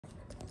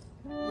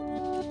What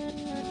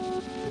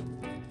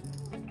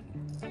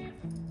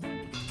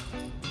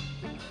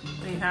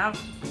do you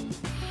have?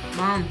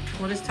 Mom,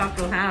 what does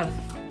Taco have?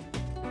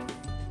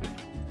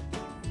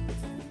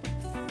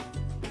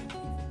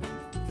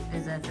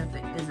 Is that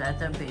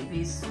the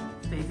baby's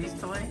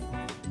toy?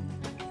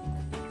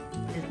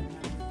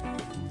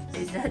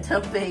 Is that the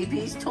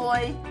baby's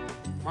toy?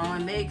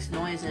 Mom, it makes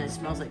noise and it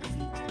smells like feet.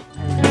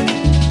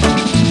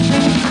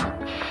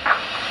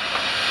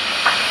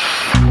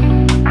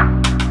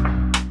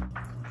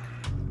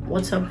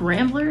 What's up,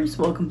 Ramblers?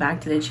 Welcome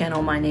back to the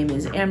channel. My name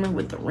is Amber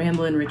with the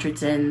Ramblin'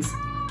 Richardsons.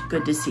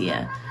 Good to see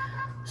ya.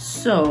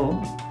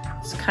 So,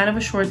 it's kind of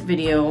a short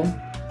video.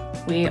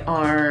 We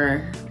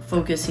are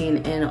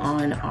focusing in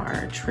on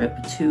our trip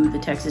to the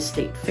Texas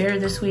State Fair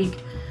this week.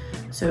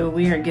 So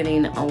we are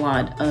getting a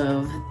lot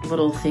of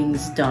little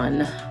things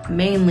done,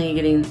 mainly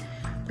getting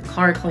the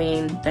car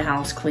clean, the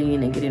house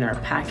clean, and getting our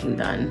packing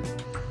done.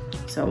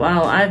 So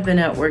while I've been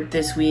at work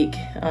this week,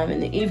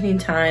 in the evening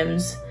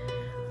times,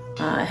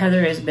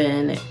 Heather has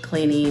been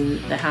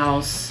cleaning the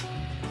house,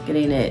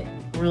 getting it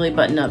really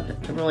buttoned up,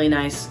 really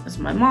nice, as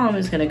my mom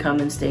is gonna come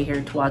and stay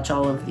here to watch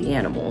all of the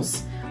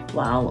animals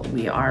while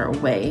we are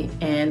away.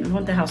 And we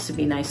want the house to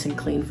be nice and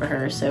clean for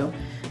her. So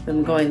we've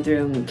been going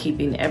through and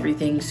keeping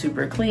everything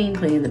super clean,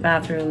 cleaning the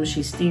bathrooms.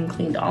 She steam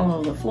cleaned all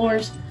of the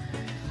floors.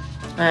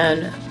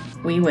 And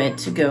we went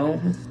to go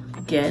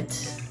get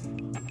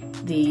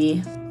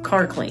the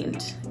car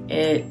cleaned.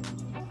 It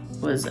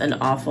was an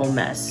awful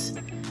mess.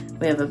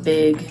 We have a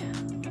big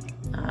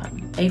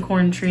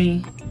acorn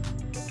tree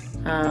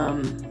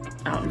out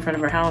in front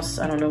of our house.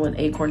 I don't know what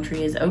acorn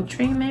tree is. Oak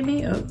tree,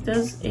 maybe? Oak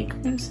does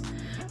acorns.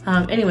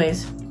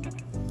 Anyways,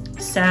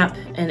 sap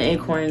and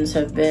acorns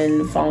have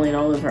been falling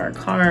all over our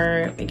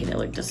car, making it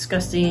look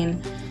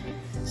disgusting.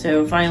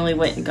 So finally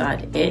went and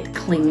got it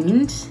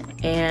cleaned,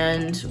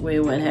 and we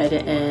went ahead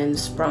and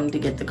sprung to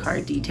get the car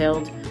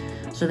detailed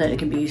so that it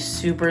can be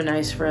super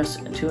nice for us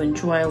to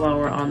enjoy while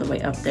we're on the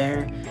way up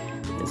there.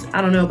 Because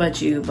I don't know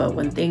about you, but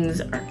when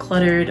things are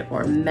cluttered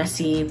or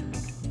messy,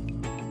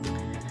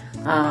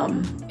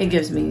 it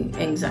gives me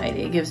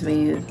anxiety. It gives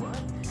me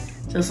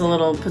just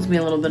puts me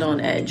a little bit on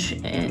edge,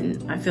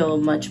 and I feel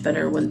much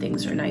better when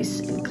things are nice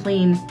and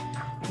clean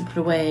and put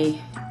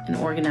away and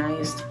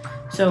organized.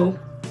 So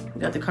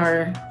we got the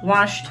car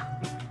washed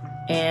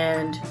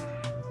and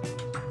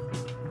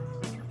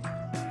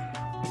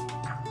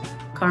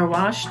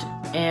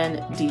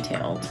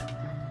detailed.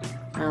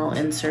 I'll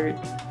insert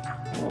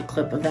a little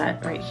clip of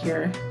that right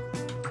here.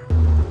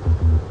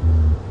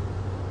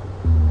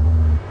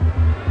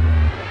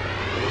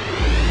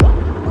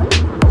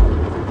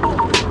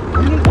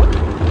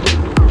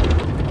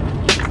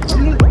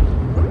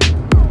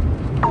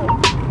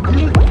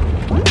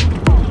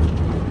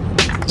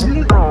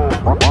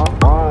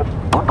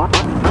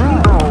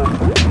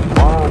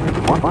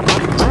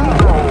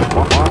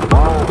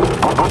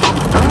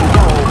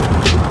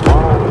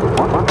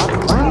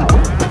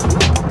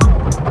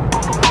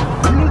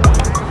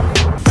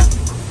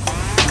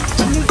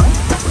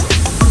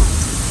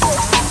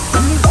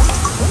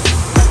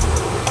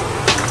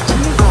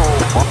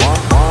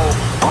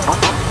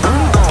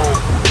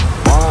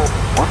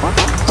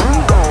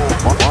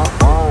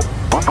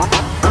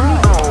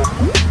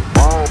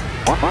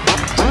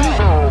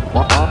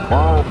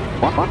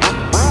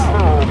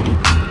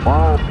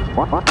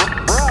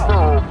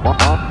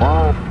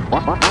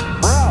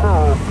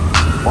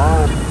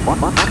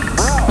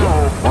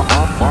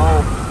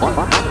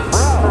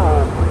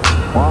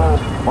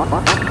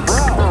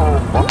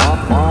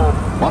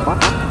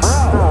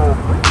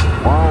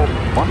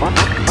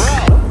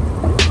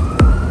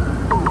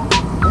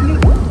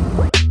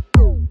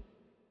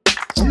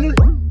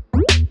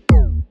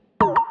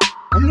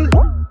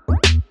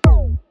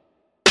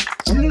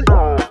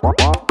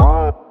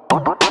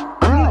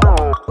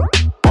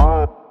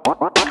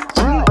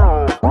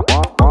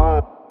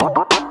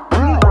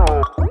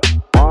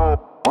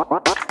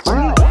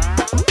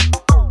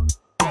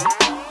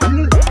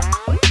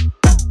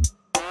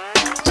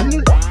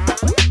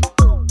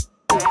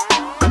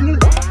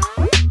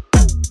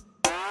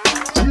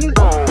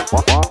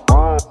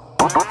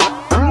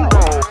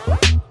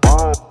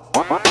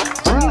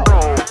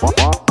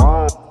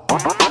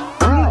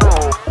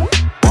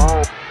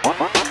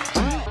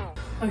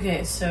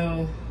 Okay,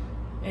 so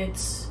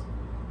it's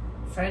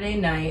Friday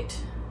night.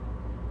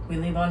 We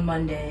leave on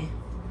Monday.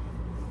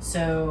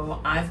 So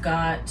I've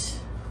got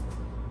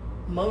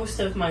most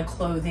of my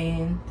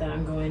clothing that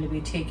I'm going to be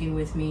taking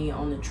with me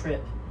on the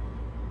trip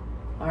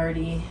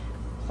already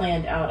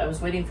planned out. I was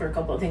waiting for a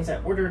couple of things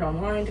I ordered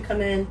online to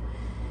come in,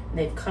 and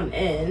they've come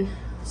in.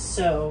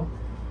 So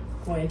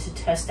I'm going to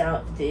test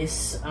out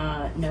this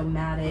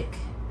Nomadic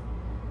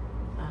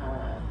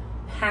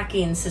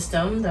packing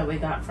system that we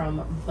got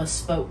from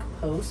Bespoke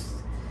Post.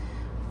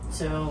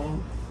 So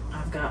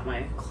I've got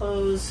my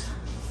clothes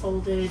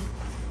folded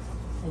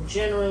and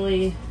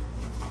generally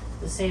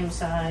the same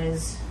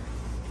size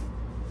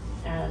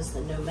as the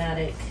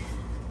Nomadic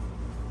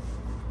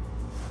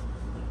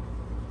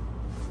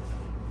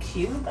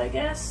cube, I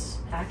guess,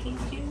 packing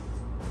cube.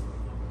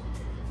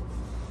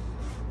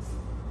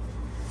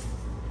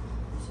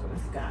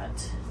 I've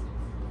got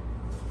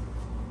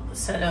a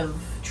set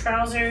of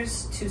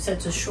trousers, 2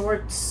 sets of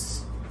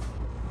shorts.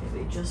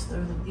 Maybe just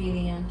throw the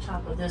beanie on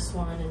top of this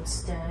one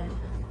instead.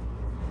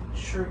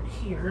 Shirt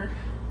here.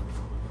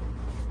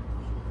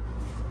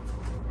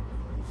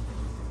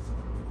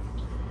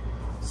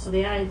 So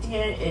the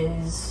idea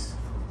is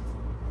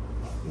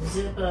you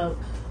zip up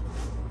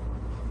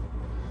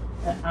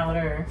the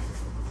outer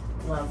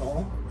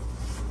level.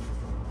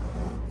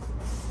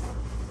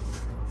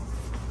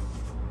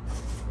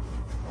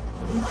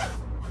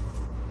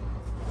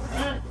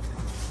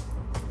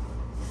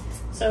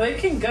 So it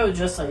can go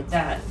just like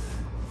that,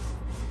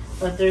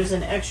 but there's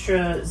an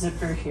extra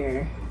zipper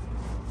here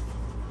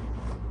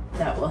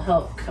that will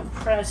help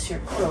compress your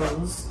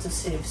clothes to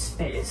save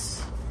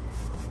space.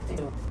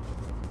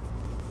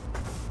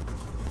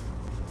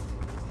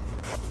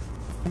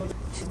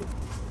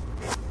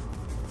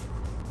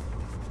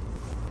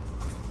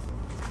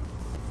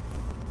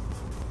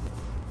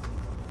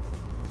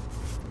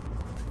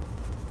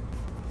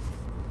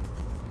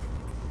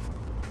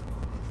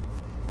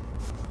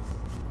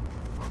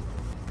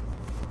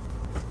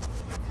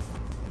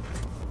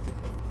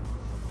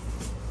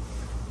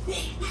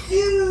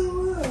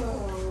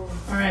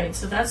 Alright,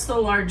 so that's the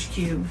large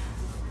cube.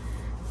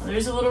 Well,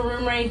 there's a little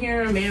room right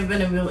here. I may have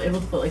been able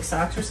to put like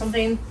socks or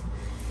something,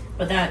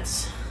 but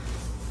that's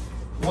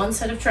 1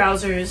 set of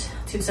trousers,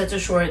 2 sets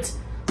of shorts,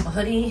 a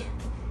hoodie,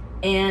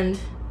 and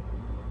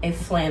a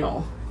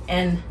flannel.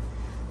 And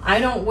I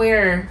don't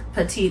wear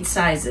petite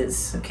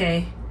sizes,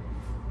 okay?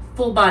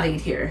 Full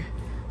bodied here.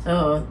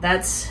 So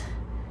that's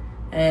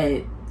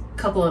a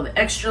couple of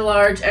extra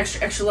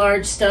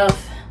large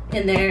stuff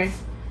in there,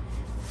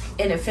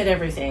 and it fit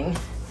everything.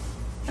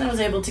 And I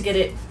was able to get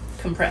it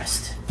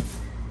compressed.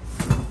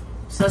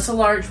 So that's a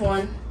large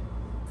one.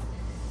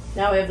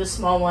 Now we have the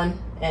small one,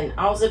 and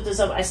I'll zip this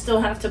up. I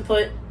still have to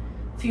put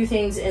a few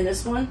things in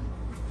this one,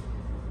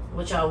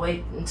 which I'll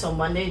wait until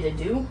Monday to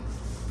do.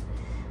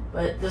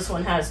 But this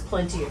one has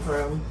plenty of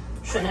room.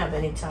 Shouldn't have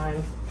any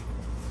time.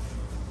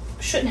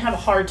 Shouldn't have a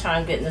hard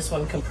time getting this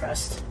one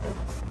compressed.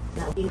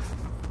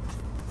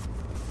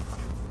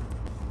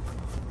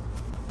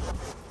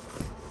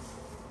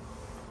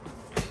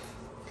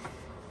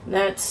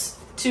 That's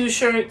 2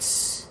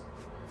 shirts,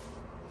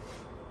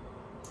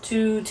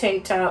 2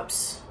 tank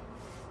tops,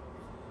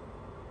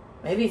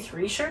 maybe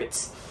 3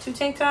 shirts, 2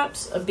 tank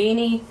tops, a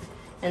beanie,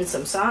 and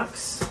some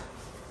socks.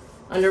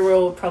 Underwear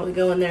will probably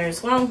go in there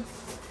as well.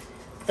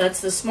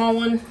 That's the small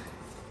one,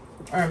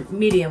 or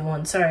medium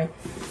one, sorry.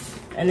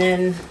 And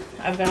then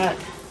I've got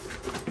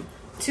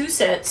 2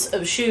 sets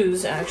of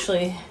shoes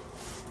actually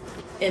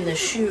in the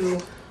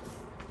shoe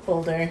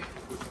folder.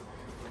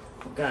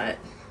 I've got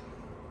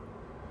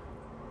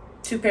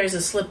 2 pairs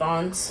of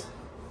slip-ons,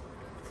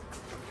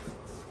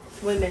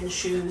 women's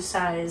shoes,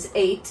 size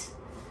 8.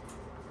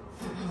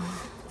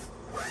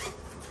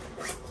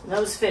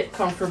 Those fit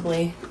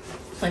comfortably,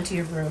 plenty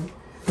of room.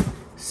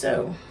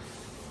 So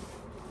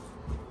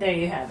there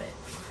you have it.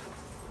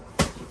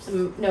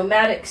 Some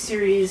Nomadic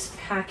series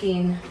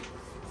packing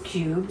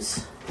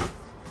cubes,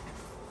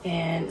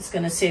 and it's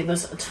going to save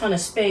us a ton of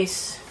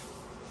space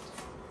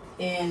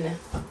in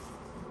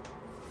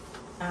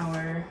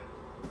our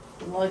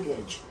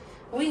luggage.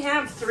 We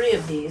have 3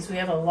 of these. We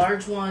have a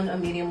large one, a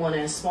medium one,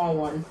 and a small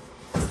one.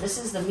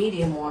 This is the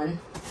medium one.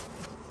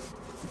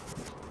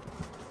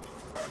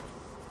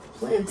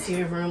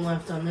 Plenty of room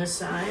left on this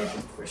side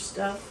for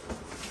stuff.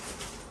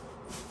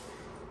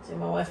 So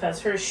my wife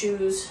has her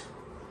shoes,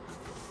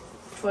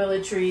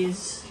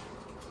 toiletries,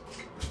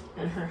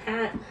 and her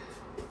hat.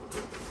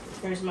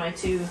 Here's my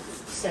 2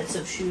 sets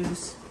of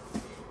shoes.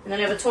 And then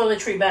I have a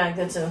toiletry bag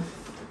that's a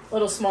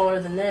little smaller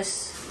than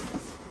this.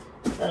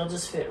 That'll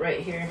just fit right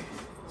here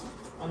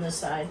on this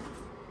side.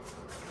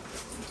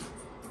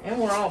 And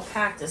we're all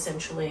packed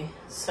essentially.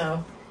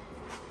 So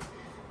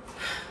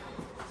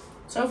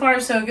far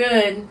so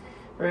good.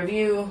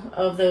 Review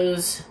of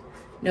those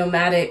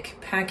Nomadic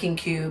packing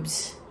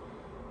cubes.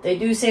 They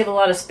do save a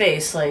lot of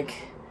space. Like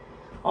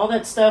all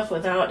that stuff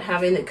without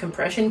having the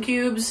compression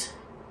cubes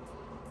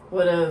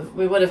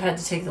we would have had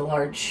to take the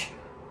large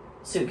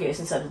suitcase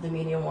instead of the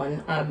medium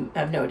one. I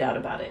have no doubt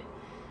about it.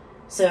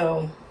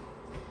 So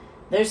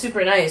they're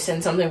super nice,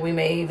 and something we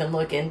may even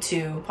look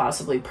into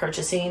possibly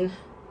purchasing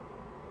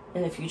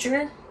in the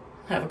future.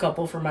 I have a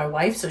couple for my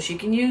wife so she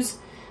can use,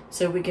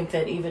 so we can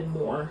fit even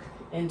more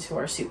into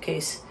our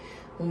suitcase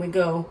when we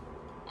go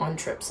on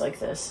trips like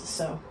this.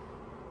 So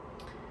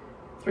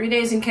 3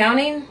 days and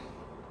counting,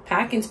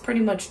 packing's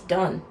pretty much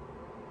done.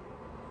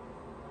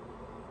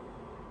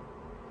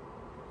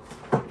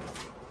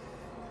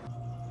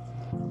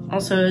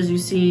 Also, as you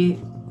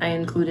see, I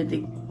included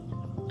the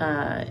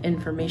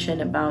information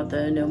about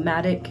the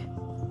Nomadic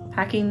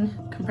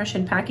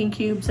compression packing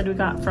cubes that we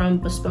got from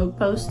Bespoke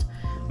Post,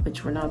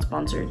 which we're not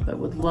sponsored, but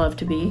would love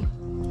to be.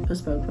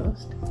 Bespoke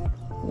Post,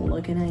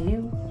 looking at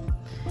you.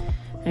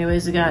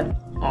 Anyways, I got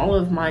all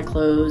of my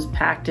clothes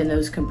packed in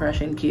those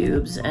compression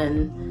cubes,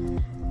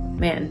 and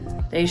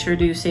man, they sure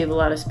do save a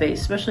lot of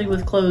space, especially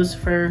with clothes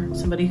for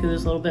somebody who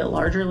is a little bit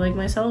larger like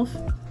myself.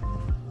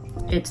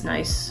 it's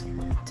nice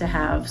to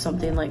have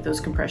something like those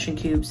compression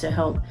cubes to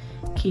help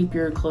keep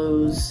your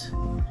clothes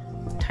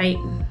tight.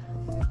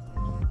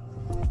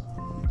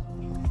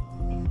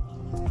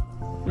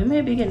 We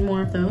may be getting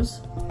more of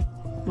those.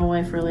 My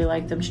wife really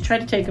liked them. She tried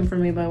to take them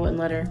from me, but I wouldn't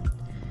let her.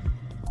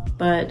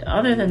 But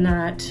other than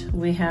that,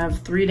 we have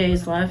 3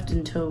 days left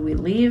until we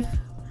leave.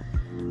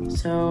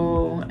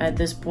 So at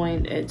this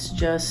point, it's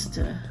just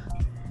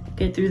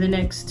get through the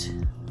next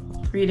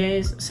 3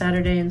 days,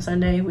 Saturday and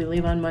Sunday. We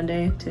leave on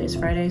Monday. Today's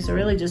Friday, so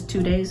really just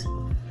 2 days.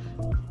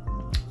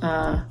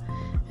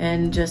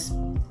 And just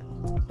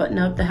button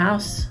up the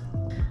house.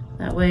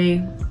 That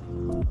way,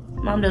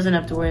 Mom doesn't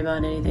have to worry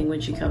about anything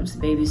when she comes to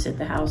babysit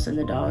the house and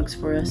the dogs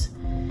for us,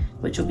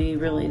 which will be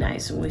really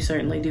nice, and we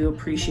certainly do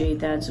appreciate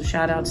that. So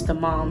shout outs to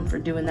Mom for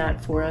doing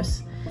that for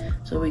us,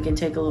 so we can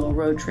take a little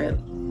road trip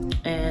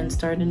and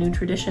start a new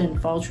tradition,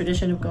 fall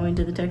tradition of going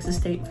to the Texas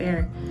State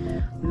Fair.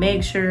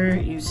 Make sure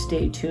you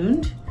stay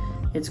tuned.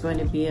 It's going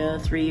to be a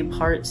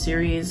 3-part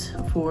series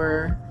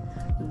for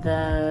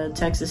the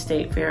Texas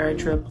State Fair, our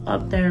trip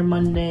up there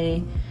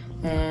Monday,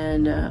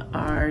 and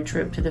our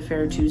trip to the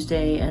fair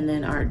Tuesday, and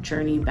then our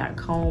journey back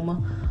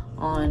home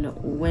on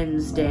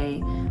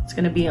Wednesday. It's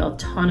gonna be a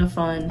ton of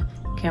fun.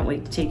 Can't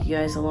wait to take you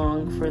guys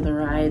along for the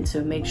ride.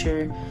 So make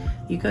sure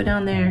you go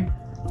down there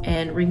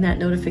and ring that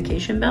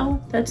notification bell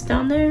that's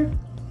down there.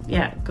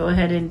 Yeah, go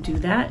ahead and do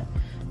that,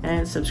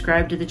 and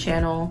subscribe to the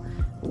channel,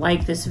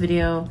 like this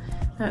video.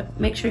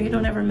 Make sure you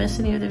don't ever miss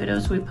any of the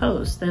videos we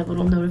post. That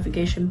little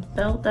notification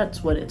bell,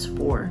 that's what it's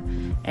for.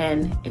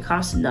 And it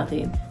costs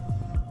nothing.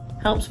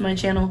 Helps my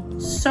channel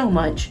so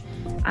much.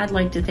 I'd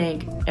like to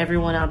thank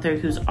everyone out there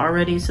who's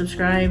already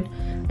subscribed.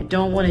 I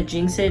don't want to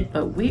jinx it,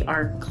 but we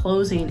are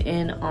closing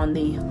in on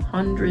the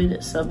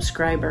 100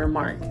 subscriber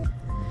mark.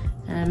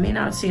 And it may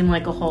not seem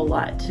like a whole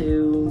lot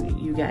to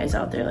you guys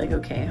out there, like,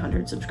 okay,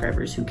 100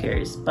 subscribers, who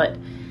cares? But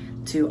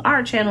to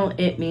our channel,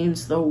 it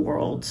means the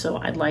world. So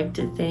I'd like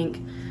to thank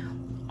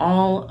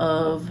all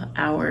of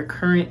our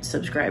current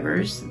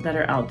subscribers that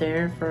are out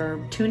there for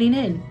tuning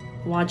in,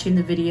 watching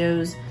the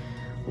videos,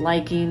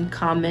 liking,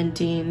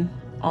 commenting,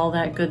 all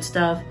that good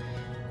stuff.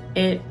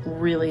 It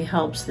really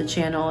helps the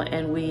channel,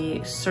 and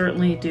we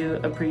certainly do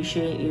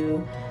appreciate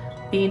you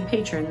being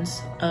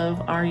patrons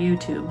of our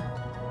YouTube.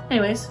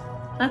 Anyways,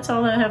 that's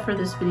all I have for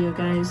this video,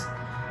 guys.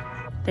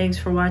 Thanks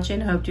for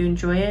watching. Hope you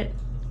enjoy it.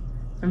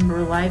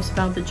 Remember, life's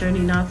about the journey,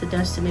 not the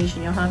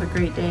destination. You'll have a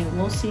great day, and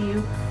we'll see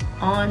you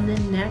on the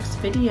next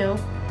video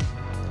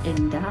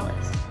in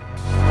Dallas.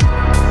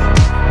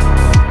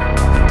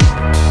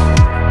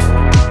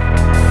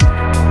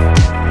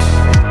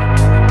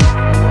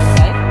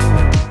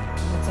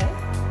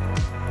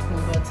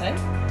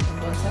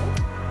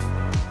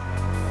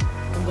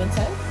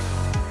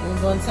 Wanna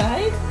go inside? Wanna go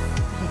inside?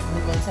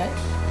 Wanna go inside?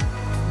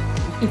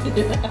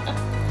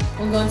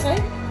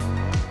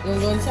 You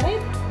wanna go inside?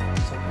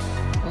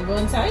 Wanna go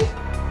inside?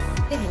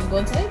 Hey, wanna go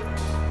inside?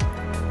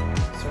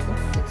 Circle,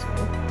 big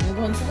circle. You wanna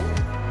go inside?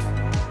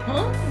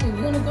 Huh? You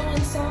wanna go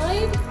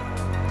inside?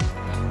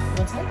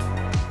 Go inside?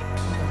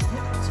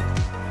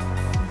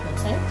 Go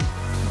inside?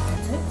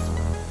 Circle.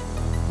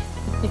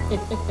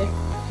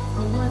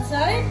 Go inside? Go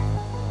inside?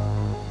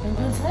 Wanna go inside? Wanna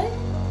go inside?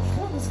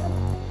 Come on, let's go.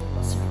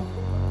 Circle.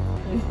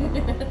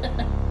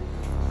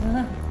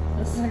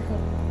 A circle.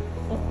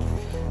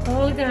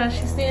 Oh gosh,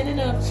 she's standing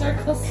up.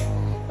 Circles.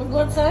 I'm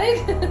going inside.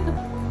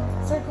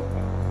 Circle.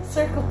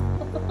 Circle.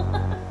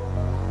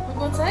 I'm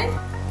going inside.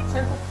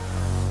 Circle.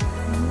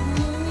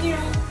 You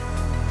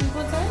go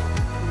inside?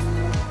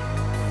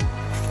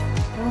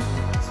 Oh,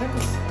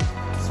 circles.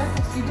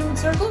 Circles. You doing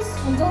circles?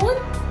 I'm going?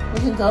 We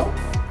can go?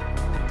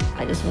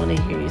 I just want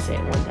to hear you say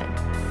it one time.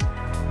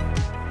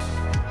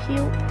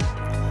 Heel.